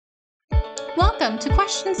Welcome to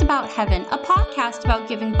Questions About Heaven, a podcast about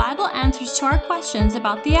giving Bible answers to our questions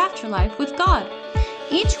about the afterlife with God.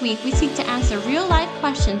 Each week, we seek to answer real-life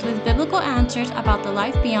questions with biblical answers about the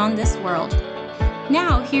life beyond this world.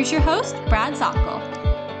 Now, here's your host, Brad Zockel.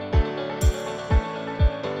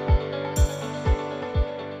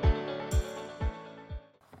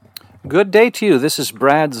 Good day to you. This is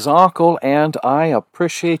Brad Zockel, and I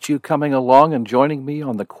appreciate you coming along and joining me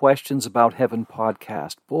on the Questions About Heaven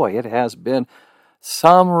podcast. Boy, it has been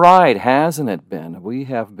some ride, hasn't it been? We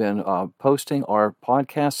have been posting our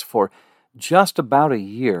podcasts for just about a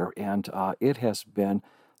year, and it has been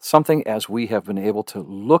something as we have been able to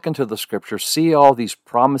look into the Scripture, see all these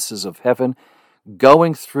promises of heaven,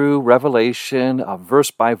 going through Revelation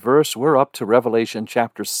verse by verse. We're up to Revelation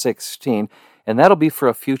chapter 16. And that'll be for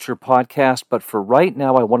a future podcast, but for right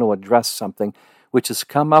now I want to address something which has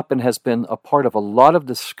come up and has been a part of a lot of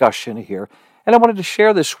discussion here. And I wanted to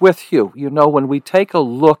share this with you. You know, when we take a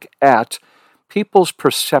look at people's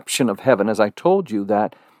perception of heaven, as I told you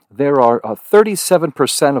that there are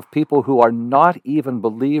 37% of people who are not even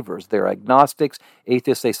believers. They're agnostics,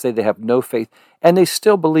 atheists, they say they have no faith, and they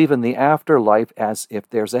still believe in the afterlife as if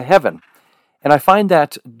there's a heaven. And I find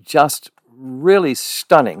that just really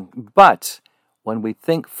stunning, but when we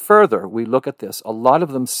think further, we look at this. A lot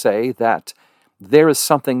of them say that there is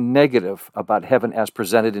something negative about heaven as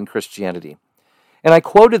presented in Christianity. And I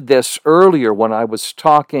quoted this earlier when I was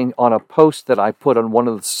talking on a post that I put on one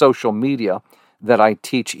of the social media that I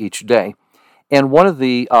teach each day. And one of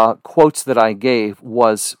the quotes that I gave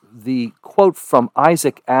was the quote from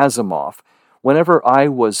Isaac Asimov. Whenever I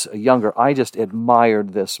was younger, I just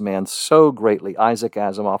admired this man so greatly, Isaac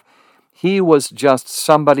Asimov. He was just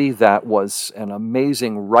somebody that was an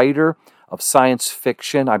amazing writer of science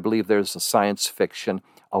fiction. I believe there's a science fiction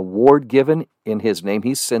award given in his name.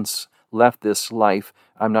 He's since left this life.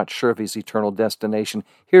 I'm not sure of his eternal destination.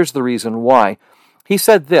 Here's the reason why. He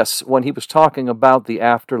said this when he was talking about the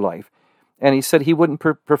afterlife, and he said he wouldn't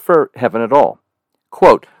prefer heaven at all.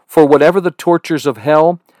 Quote, "For whatever the tortures of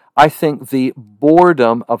hell, I think the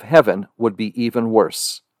boredom of heaven would be even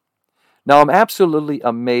worse." Now, I'm absolutely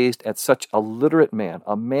amazed at such a literate man,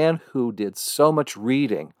 a man who did so much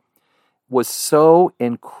reading, was so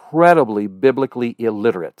incredibly biblically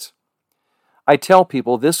illiterate. I tell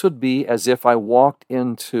people this would be as if I walked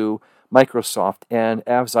into Microsoft, and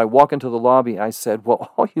as I walk into the lobby, I said,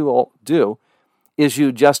 well, all you all do is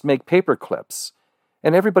you just make paper clips.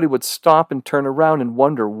 And everybody would stop and turn around and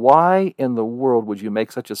wonder, why in the world would you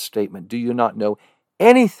make such a statement? Do you not know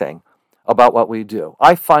anything about what we do?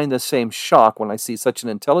 I find the same shock when I see such an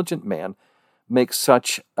intelligent man make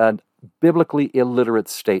such a biblically illiterate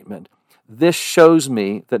statement. This shows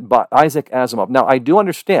me that by Isaac Asimov, now I do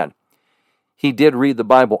understand he did read the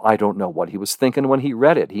Bible. I don't know what he was thinking when he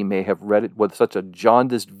read it. He may have read it with such a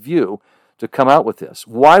jaundiced view to come out with this.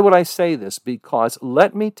 Why would I say this? Because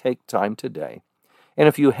let me take time today, and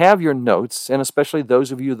if you have your notes, and especially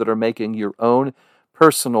those of you that are making your own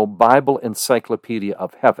personal Bible encyclopedia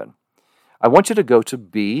of heaven, I want you to go to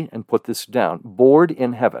B and put this down, bored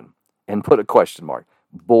in heaven, and put a question mark.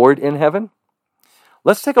 Bored in heaven?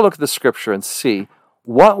 Let's take a look at the Scripture and see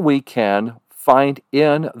what we can find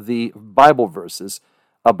in the Bible verses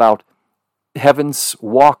about heaven's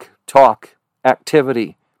walk, talk,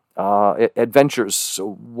 activity, adventures,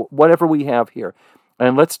 whatever we have here.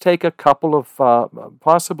 And let's take a couple of,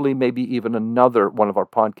 possibly maybe even another one of our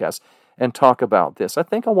podcasts and talk about this. I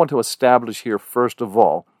think I want to establish here, first of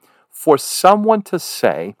all, for someone to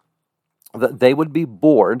say that they would be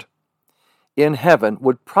bored in heaven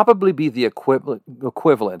would probably be the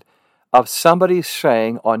equivalent of somebody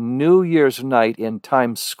saying on New Year's night in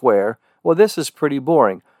Times Square, well, this is pretty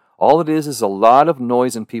boring. All it is a lot of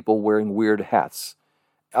noise and people wearing weird hats.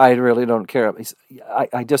 I really don't care.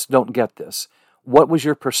 I just don't get this. What was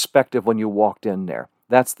your perspective when you walked in there?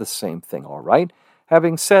 That's the same thing, all right?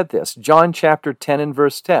 Having said this, John chapter 10 and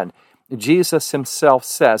verse 10, Jesus himself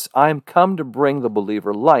says, I'm come to bring the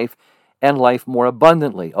believer life and life more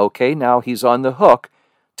abundantly. Okay, now he's on the hook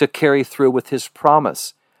to carry through with his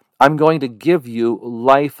promise. I'm going to give you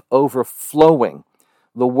life overflowing.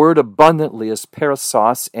 The word abundantly is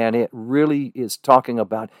perissos, and it really is talking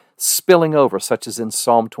about spilling over, such as in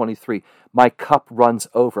Psalm 23. My cup runs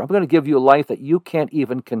over. I'm going to give you a life that you can't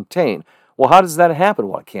even contain. Well, how does that happen?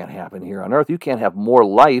 Well, it can't happen here on earth. You can't have more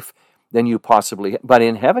life than you possibly, but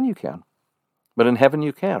in heaven you can. But in heaven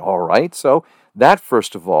you can. All right, so that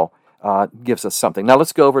first of all gives us something. Now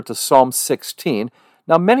let's go over to Psalm 16.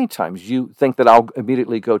 Now many times you think that I'll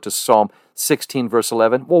immediately go to Psalm 16 verse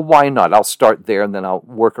 11. Well, why not? I'll start there and then I'll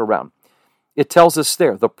work around. It tells us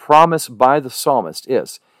there, the promise by the psalmist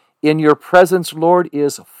is, In your presence, Lord,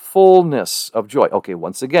 is fullness of joy. Okay,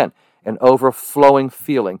 once again, an overflowing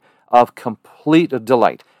feeling of complete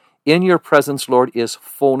delight. In your presence, Lord, is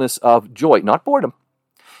fullness of joy, not boredom.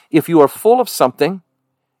 If you are full of something,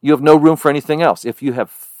 you have no room for anything else. If you have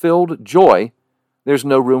filled joy, there's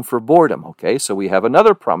no room for boredom. Okay, so we have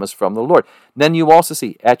another promise from the Lord. Then you also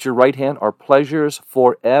see, at your right hand are pleasures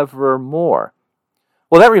forevermore.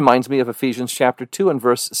 Well, that reminds me of Ephesians chapter 2 and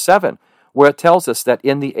verse 7, where it tells us that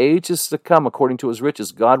in the ages to come, according to his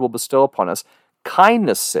riches, God will bestow upon us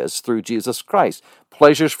kindnesses through Jesus Christ.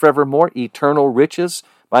 Pleasures forevermore, eternal riches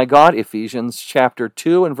by God. Ephesians chapter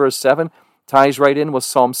 2 and verse 7 ties right in with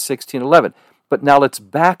Psalm 16:11. But now let's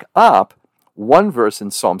back up one verse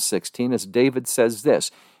in Psalm 16 as David says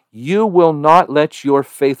this, you will not let your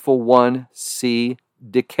faithful one see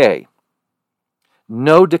decay.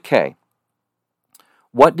 No decay.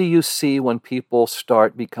 What do you see when people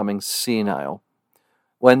start becoming senile?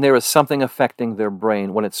 When there is something affecting their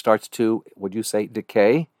brain, when it starts to, would you say,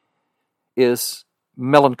 decay? Is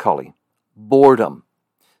melancholy, boredom,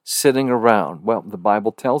 sitting around. Well, the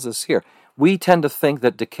Bible tells us here. We tend to think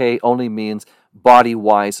that decay only means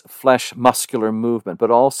body-wise, flesh, muscular movement,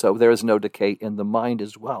 but also there is no decay in the mind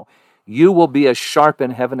as well. You will be as sharp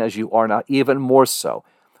in heaven as you are now, even more so.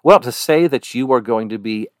 Well, to say that you are going to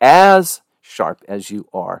be as sharp as you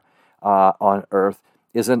are on earth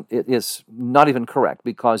is not even correct,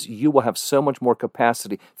 because you will have so much more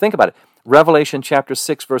capacity. Think about it. Revelation chapter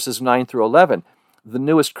 6, verses 9 through 11. The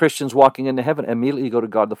newest Christians walking into heaven immediately go to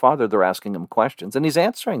God the Father. They're asking him questions, and he's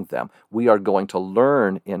answering them. We are going to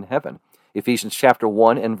learn in heaven. Ephesians chapter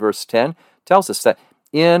 1 and verse 10 tells us that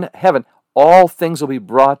in heaven, all things will be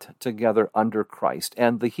brought together under Christ.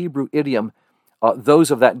 And the Hebrew idiom,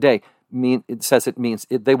 those of that day,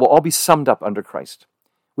 they will all be summed up under Christ.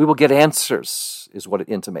 We will get answers, is what it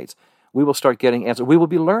intimates. We will start getting answers. We will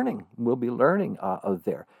be learning. We'll be learning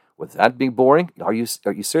there. Would that be boring? Are you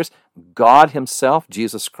serious? God himself,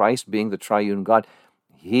 Jesus Christ, being the triune God,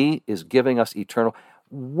 he is giving us eternal.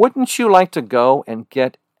 Wouldn't you like to go and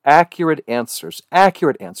get accurate answers,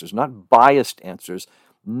 not biased answers,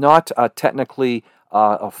 not technically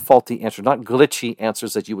faulty answers, not glitchy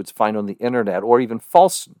answers that you would find on the internet or even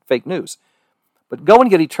false, fake news? But go and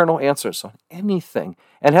get eternal answers on anything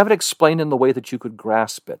and have it explained in the way that you could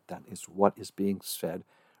grasp it. That is what is being said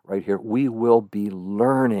right here. We will be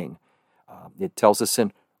learning. It tells us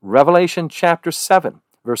in Revelation chapter 7,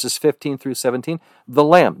 verses 15 through 17, the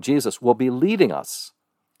Lamb, Jesus, will be leading us.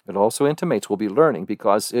 It also intimates we'll be learning,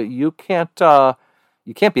 because you can't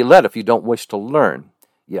be led if you don't wish to learn.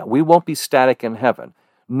 Yeah, we won't be static in heaven,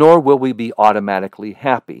 nor will we be automatically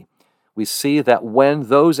happy. We see that when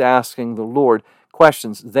those asking the Lord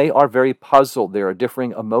questions, they are very puzzled. There are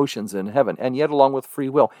differing emotions in heaven, and yet along with free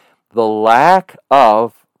will. The lack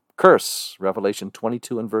of curse, Revelation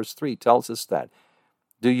 22 and verse 3 tells us that.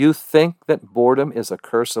 Do you think that boredom is a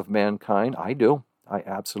curse of mankind? I do. I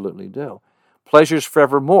absolutely do. Pleasures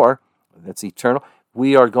forevermore, that's eternal.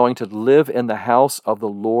 We are going to live in the house of the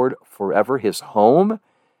Lord forever, his home.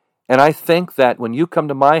 And I think that when you come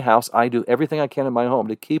to my house, I do everything I can in my home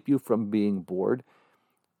to keep you from being bored.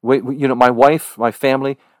 My wife, my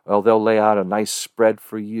family, well, they'll lay out a nice spread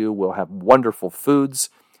for you. We'll have wonderful foods.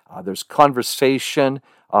 There's conversation.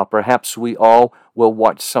 Perhaps we all will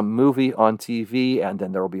watch some movie on TV, and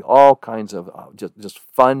then there will be all kinds of just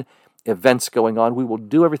fun events going on. We will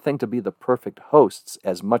do everything to be the perfect hosts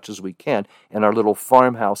as much as we can in our little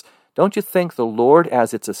farmhouse. Don't you think the Lord,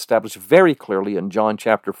 as it's established very clearly in John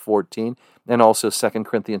chapter 14 and also 2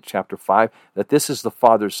 Corinthians chapter 5, that this is the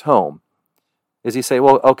Father's home? Is he say,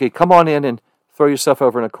 well, okay, come on in and throw yourself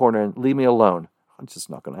over in a corner and leave me alone? It's just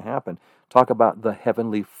not going to happen. Talk about the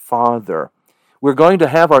Heavenly Father. We're going to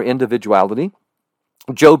have our individuality.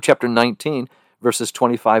 Job chapter 19, verses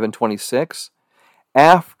 25 and 26.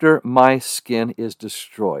 After my skin is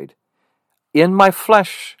destroyed, in my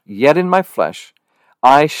flesh, yet in my flesh,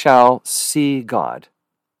 I shall see God.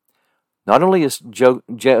 Not only is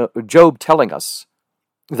Job telling us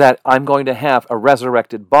that I'm going to have a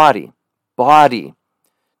resurrected body,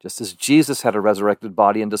 just as Jesus had a resurrected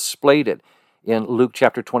body and displayed it in Luke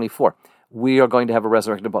chapter 24. We are going to have a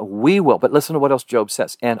resurrected body. We will, but listen to what else Job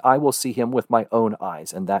says. And I will see him with my own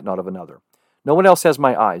eyes, and that not of another. No one else has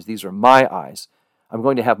my eyes. These are my eyes. I'm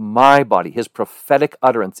going to have my body. His prophetic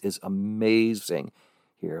utterance is amazing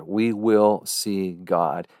here. We will see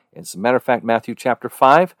God. As a matter of fact, Matthew chapter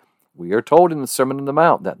 5, we are told in the Sermon on the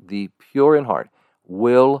Mount that the pure in heart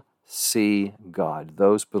will see God,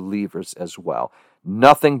 those believers as well.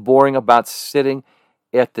 Nothing boring about sitting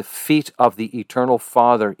at the feet of the eternal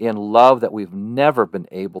Father in love that we've never been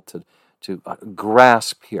able to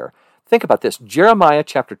grasp here. Think about this. Jeremiah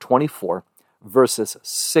chapter 24, verses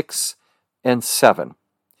 6 and 7.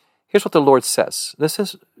 Here's what the Lord says. This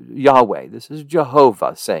is Yahweh. This is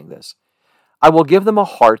Jehovah saying this. I will give them a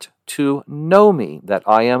heart to know me, that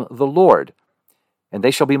I am the Lord, and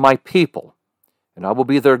they shall be my people, and I will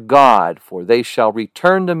be their God, for they shall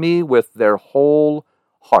return to me with their whole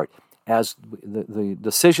heart. As the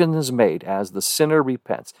decision is made, as the sinner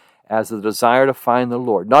repents, as the desire to find the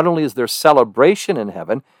Lord, not only is there celebration in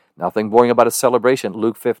heaven, nothing boring about a celebration,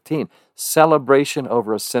 Luke 15, celebration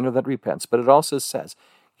over a sinner that repents, but it also says,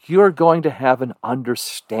 you're going to have an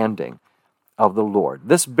understanding of the Lord.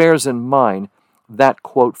 This bears in mind that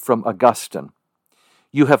quote from Augustine.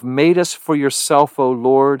 You have made us for yourself, O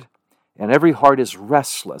Lord, and every heart is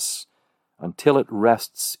restless until it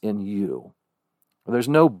rests in you. There's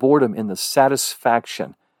no boredom in the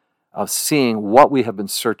satisfaction of seeing what we have been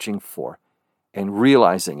searching for and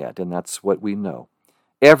realizing it, and that's what we know.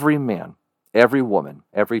 Every man, every woman,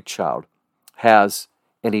 every child has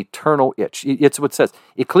an eternal itch. It's what it says.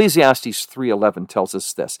 Ecclesiastes 3:11 tells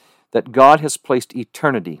us this, that God has placed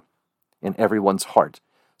eternity in everyone's heart.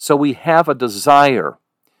 So we have a desire.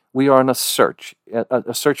 We are in a search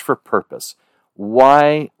for purpose.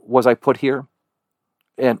 Why was I put here?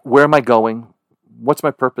 And where am I going? What's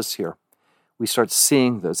my purpose here? We start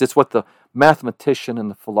seeing this. It's what the mathematician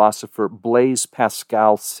and the philosopher Blaise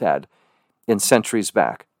Pascal said in centuries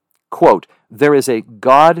back. Quote, there is a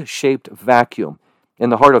God-shaped vacuum in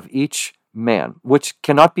the heart of each man, which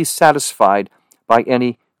cannot be satisfied by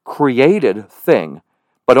any created thing,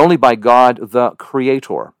 but only by God the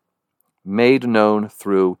Creator, made known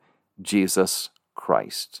through Jesus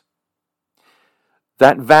Christ.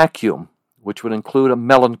 That vacuum, which would include a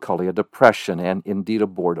melancholy, a depression, and indeed a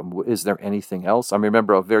boredom. Is there anything else? I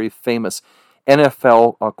remember a very famous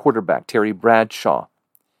NFL quarterback, Terry Bradshaw,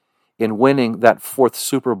 in winning that 4th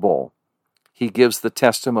Super Bowl. He gives the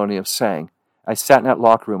testimony of saying, I sat in that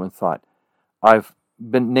locker room and thought, I've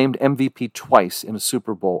been named MVP twice in a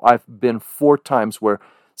Super Bowl. I've been 4 times where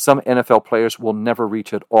some NFL players will never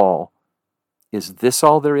reach it all. Is this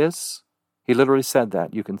all there is? He literally said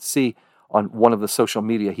that. You can see on one of the social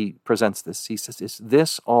media, he presents this. He says, is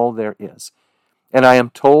this all there is? And I am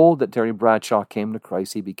told that Terry Bradshaw came to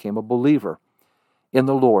Christ. He became a believer in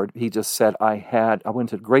the Lord. He just said, I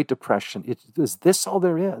went into great depression. Is this all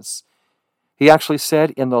there is? He actually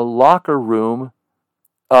said in the locker room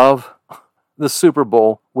of the Super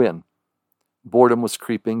Bowl win, boredom was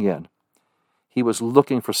creeping in. He was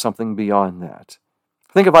looking for something beyond that.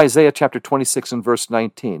 Think of Isaiah chapter 26 and verse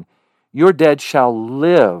 19. Your dead shall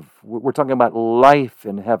live. We're talking about life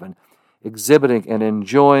in heaven, exhibiting and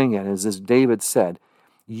enjoying it, as David said.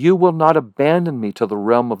 You will not abandon me to the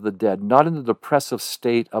realm of the dead, not in the depressive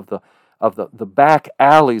state of the back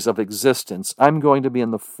alleys of existence. I'm going to be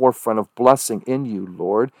in the forefront of blessing in you,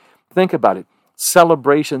 Lord. Think about it.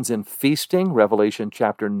 Celebrations and feasting, Revelation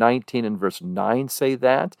chapter 19 and verse 9 say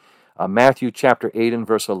that. Matthew chapter 8 and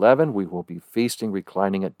verse 11, we will be feasting,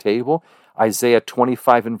 reclining at table. Isaiah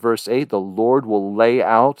 25 and verse 8, the Lord will lay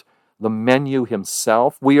out the menu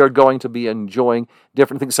himself. We are going to be enjoying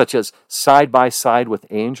different things such as side by side with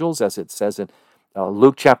angels, as it says in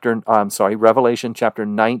Revelation chapter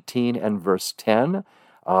 19 and verse 10.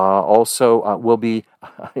 We'll be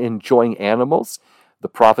enjoying animals. The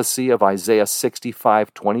prophecy of Isaiah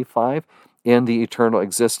 65:25 in the eternal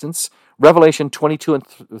existence. Revelation 22 and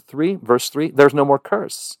 3, verse 3, there's no more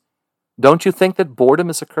curse. Don't you think that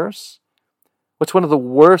boredom is a curse? What's one of the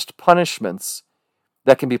worst punishments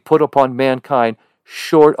that can be put upon mankind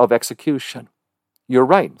short of execution? You're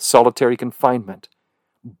right, solitary confinement.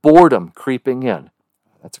 Boredom creeping in.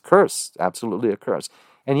 That's a curse, absolutely a curse.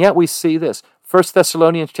 And yet we see this. 1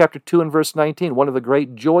 Thessalonians chapter 2 and verse 19, one of the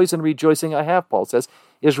great joys and rejoicing I have, Paul says,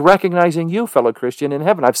 is recognizing you, fellow Christian, in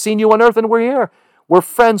heaven. I've seen you on earth and we're here. We're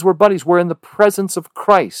friends, we're buddies, we're in the presence of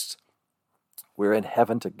Christ. We're in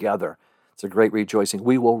heaven together. It's a great rejoicing.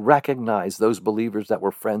 We will recognize those believers that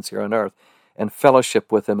were friends here on earth and fellowship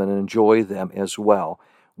with them and enjoy them as well.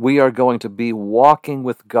 We are going to be walking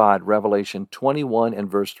with God, Revelation 21 and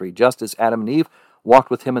verse 3. Just as Adam and Eve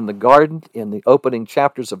walked with him in the garden in the opening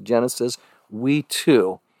chapters of Genesis, we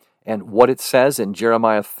too. And what it says in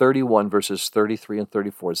Jeremiah 31 verses 33 and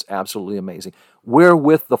 34 is absolutely amazing. We're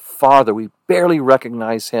with the Father. We barely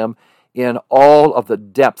recognize him in all of the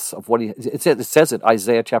depths of what it says in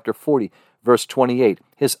Isaiah chapter 40 verse 28.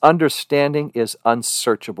 His understanding is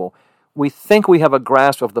unsearchable. We think we have a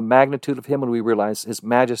grasp of the magnitude of him when we realize his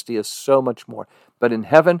majesty is so much more. But in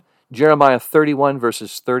heaven, Jeremiah 31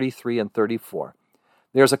 verses 33 and 34,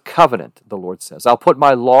 there's a covenant, the Lord says. I'll put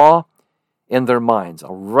my law in their minds.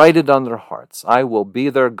 I'll write it on their hearts. I will be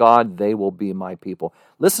their God. They will be my people.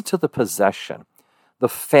 Listen to the possession, the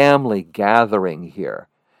family gathering here.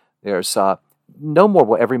 There's no more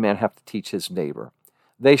will every man have to teach his neighbor.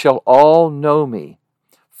 They shall all know me,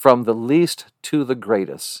 from the least to the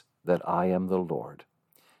greatest, that I am the Lord.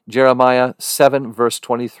 Jeremiah 7, verse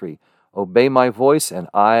 23. Obey my voice, and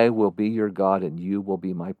I will be your God, and you will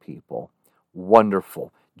be my people.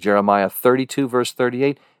 Wonderful. Jeremiah 32, verse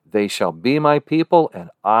 38. They shall be my people, and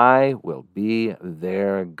I will be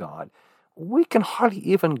their God. We can hardly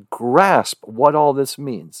even grasp what all this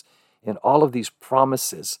means in all of these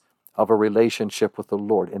promises of a relationship with the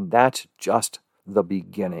Lord. And that's just the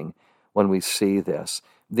beginning when we see this.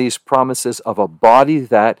 These promises of a body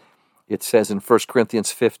that, it says in 1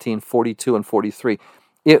 Corinthians 15, 42 and 43,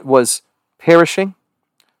 it was perishing,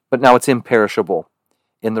 but now it's imperishable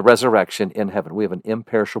in the resurrection in heaven. We have an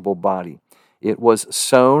imperishable body. It was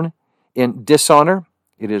sown in dishonor.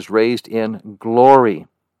 It is raised in glory.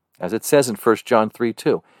 As it says in 1 John 3,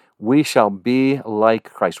 2, we shall be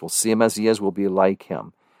like Christ. We'll see him as he is. We'll be like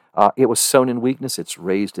him. It was sown in weakness. It's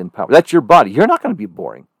raised in power. That's your body. You're not going to be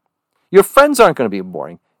boring. Your friends aren't going to be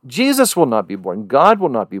boring. Jesus will not be boring. God will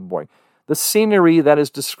not be boring. The scenery that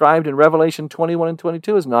is described in Revelation 21 and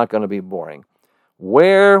 22 is not going to be boring.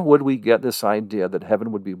 Where would we get this idea that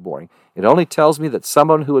heaven would be boring? It only tells me that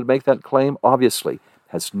someone who would make that claim, obviously,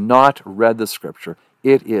 has not read the Scripture.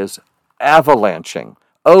 It is avalanching,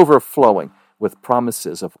 overflowing with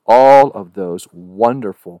promises of all of those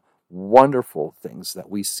wonderful, wonderful things that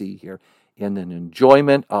we see here in an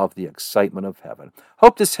enjoyment of the excitement of heaven.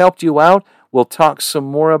 Hope this helped you out. We'll talk some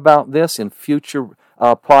more about this in future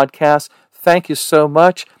podcasts. Thank you so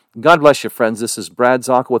much. God bless you, friends. This is Brad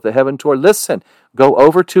Zockel with The Heaven Tour. Listen, go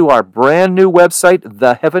over to our brand new website,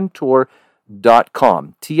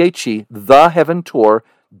 theheaventour.com. T-H-E,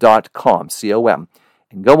 theheaventour.com, C-O-M.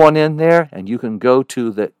 And go on in there, and you can go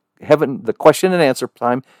to the question and answer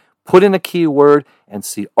time, put in a keyword, and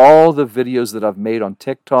see all the videos that I've made on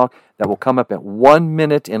TikTok that will come up at 1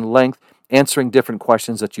 minute in length, answering different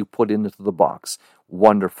questions that you put into the box.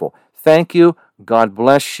 Wonderful. Thank you. God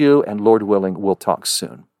bless you, and Lord willing, we'll talk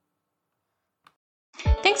soon.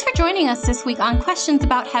 Thanks for joining us this week on Questions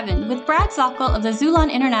About Heaven with Brad Zockel of the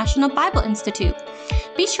Xulon International Bible Institute.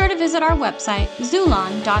 Be sure to visit our website,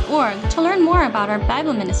 xulon.org, to learn more about our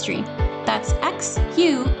Bible ministry. That's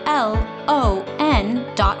xulon.org.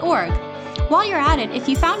 While you're at it, if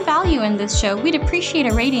you found value in this show, we'd appreciate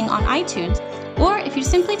a rating on iTunes, or if you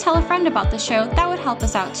simply tell a friend about the show, that would help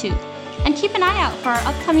us out too. And keep an eye out for our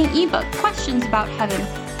upcoming ebook, Questions About Heaven.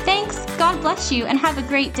 Thanks, God bless you, and have a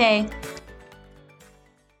great day.